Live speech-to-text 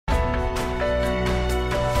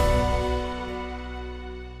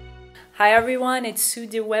Hi everyone, it's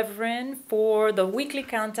Dewavrin for the weekly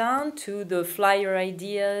countdown to the Fly Your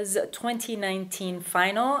Ideas 2019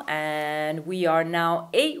 final, and we are now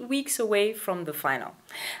 8 weeks away from the final.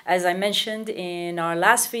 As I mentioned in our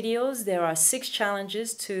last videos, there are 6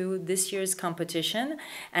 challenges to this year's competition,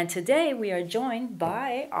 and today we are joined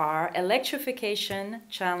by our Electrification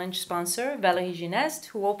challenge sponsor, Valery Gineste,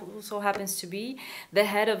 who also happens to be the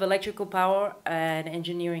head of Electrical Power and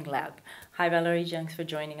Engineering Lab. Hi Valery, thanks for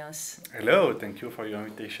joining us. Hello, thank you for your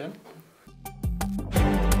invitation.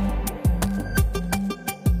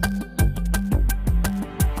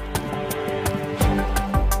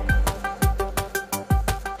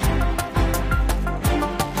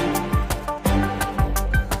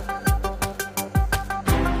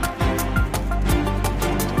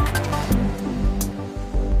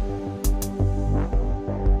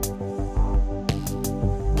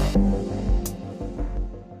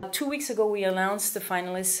 2 weeks ago, we announced the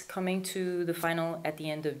finalists coming to the final at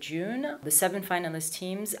the end of June. The 7 finalist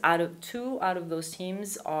teams, two out of those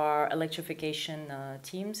teams are electrification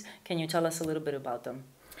teams. Can you tell us a little bit about them?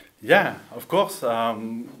 Yeah, of course. I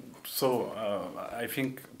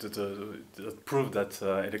think that proved that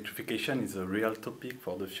electrification is a real topic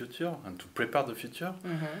for the future and to prepare the future.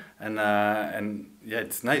 Mm-hmm. And yeah,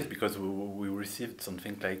 it's nice because we received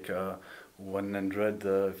something like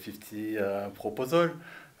 150 proposals.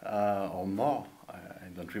 Or more, I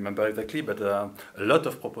don't remember exactly, but a lot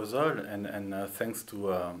of proposals, and thanks to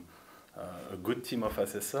a good team of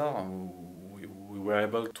assessors, we were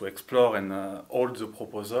able to explore and all the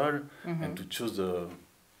proposals. Mm-hmm. And to choose the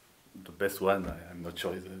best one. I'm not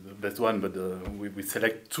sure it's the best one, but we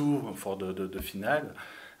select 2 for the final.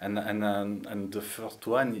 And the first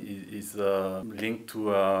one is linked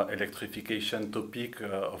to electrification topic,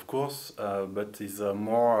 of course, but is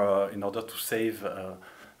more in order to save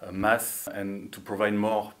mass and to provide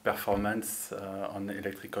more performance on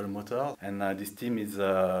electrical motors. And this team is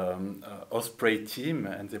a Osprey team,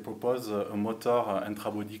 and they propose a motor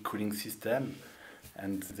intra-body cooling system.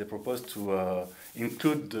 And they propose to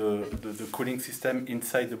include the cooling system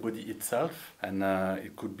inside the body itself, and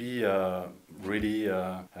it could be really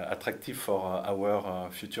attractive for our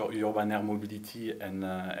future urban air mobility and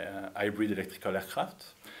hybrid electrical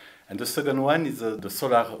aircraft. And the second one is the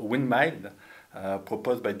solar windmill,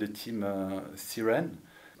 proposed by the team Siren.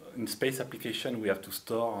 In space application, we have to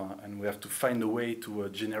store and we have to find a way to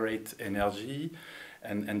generate energy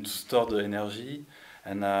and to store the energy.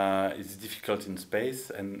 And it's difficult in space,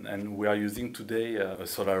 and we are using today a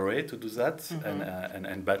solar array to do that. Mm-hmm.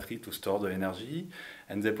 and battery to store the energy.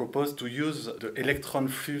 And they propose to use the electron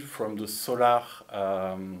flow from the solar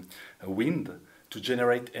wind to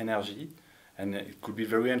generate energy. And it could be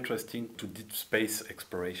very interesting to deep space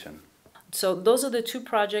exploration. So those are the 2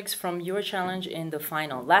 projects from your challenge in the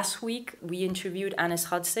final. Last week, we interviewed Anis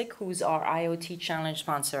Hodsik, who's our IoT challenge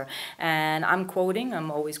sponsor. And I'm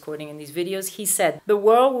always quoting in these videos, he said, "The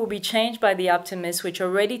world will be changed by the optimists which are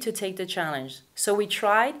ready to take the challenge." So we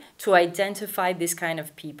tried to identify this kind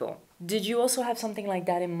of people. Did you also have something like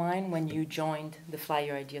that in mind when you joined the Fly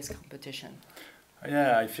Your Ideas competition?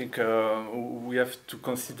 Yeah, I think we have to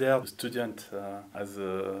consider the student as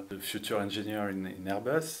a future engineer in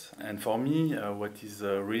Airbus. And for me, what is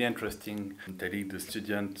really interesting in telling the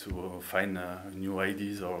student to find new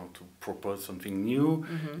ideas or to propose something new,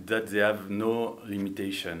 mm-hmm. that they have no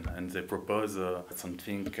limitation and they propose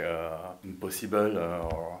something impossible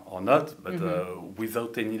or not, but mm-hmm.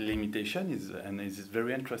 Without any limitation. And it's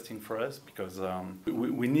very interesting for us because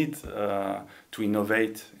we need to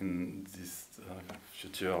innovate in this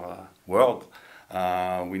future world.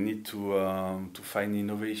 We need to find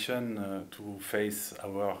innovation to face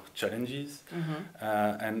our challenges.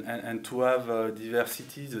 Mm-hmm. And to have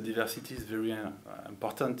diversity. The diversity is very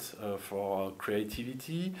important for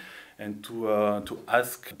creativity, and to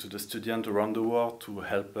ask to the students around the world to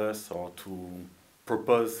help us or to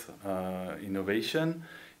propose innovation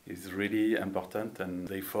is really important, and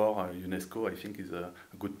therefore UNESCO, I think, is a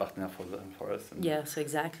good partner for us. Yes,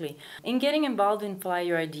 exactly. In getting involved in Fly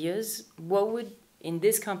Your Ideas, in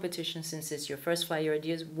this competition, since it's your first Fly Your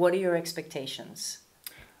Ideas, what are your expectations?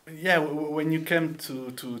 Yeah, when you came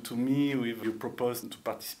to me, you proposed to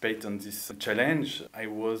participate on this challenge, I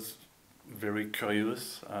was very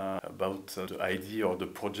curious about the idea or the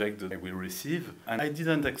project that I will receive. And I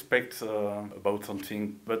didn't expect about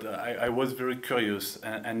something, but I was very curious.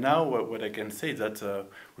 And now what I can say is that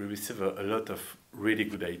we receive a lot of really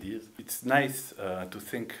good ideas. It's nice to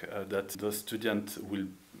think that the student will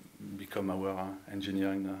become our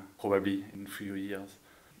engineer probably in a few years.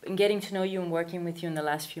 in getting to know you and working with you in the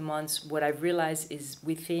last few months, what I've realized is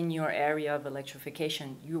within your area of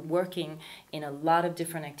electrification, you're working in a lot of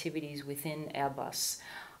different activities within Airbus.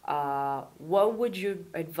 What would your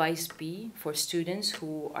advice be for students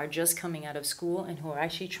who are just coming out of school and who are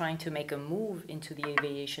actually trying to make a move into the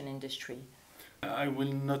aviation industry? I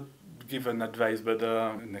will not give an advice, but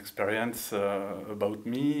an experience about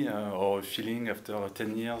me or a feeling after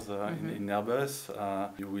 10 years in Airbus.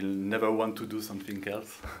 You will never want to do something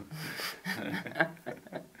else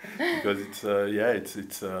because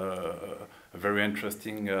it's a very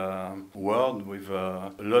interesting world with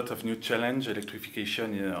a lot of new challenge.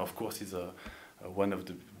 Electrification, of course, is one of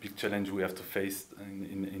the big challenges we have to face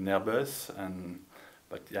in Airbus,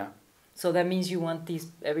 but yeah. So that means you want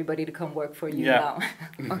everybody to come work for you now.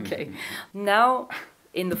 Okay. Now,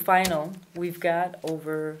 in the final, we've got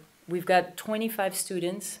 25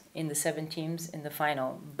 students in the 7 teams in the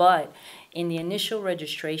final. But in the initial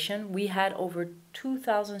registration, we had over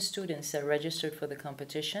 2,000 students that registered for the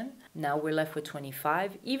competition. Now we're left with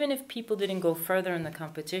 25. Even if people didn't go further in the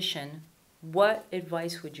competition, what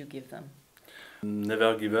advice would you give them?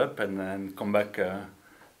 Never give up and come back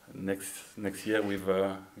next year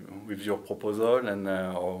with your proposal and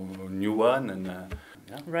or a new one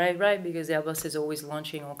yeah. Right, because Airbus is always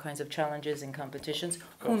launching all kinds of challenges and competitions.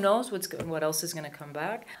 Who knows what else is going to come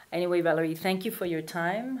back? Anyway, Valery, thank you for your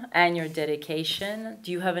time and your dedication.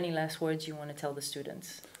 Do you have any last words you want to tell the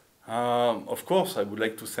students? Of course, I would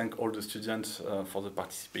like to thank all the students for the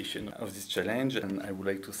participation of this challenge, and I would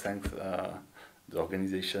like to thank the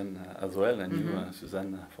organization as well, and you,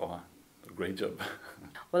 Suzanne, for a great job.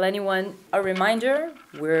 Well, a reminder,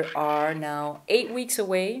 we are now 8 weeks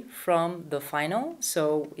away from the final,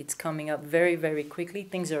 so it's coming up very, very quickly.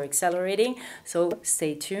 Things are accelerating, so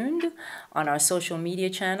stay tuned on our social media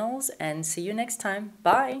channels and see you next time.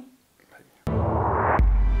 Bye!